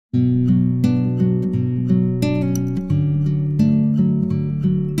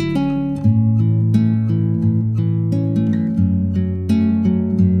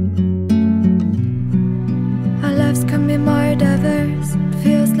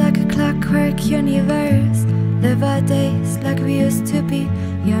universe. Live our days like we used to be.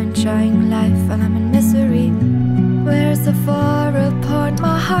 You're enjoying life while I'm in misery. Where's the far apart?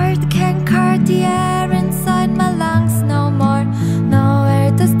 My heart can't guard the air inside my lungs no more. Now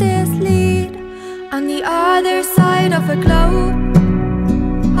where does this lead? On the other side of a cloud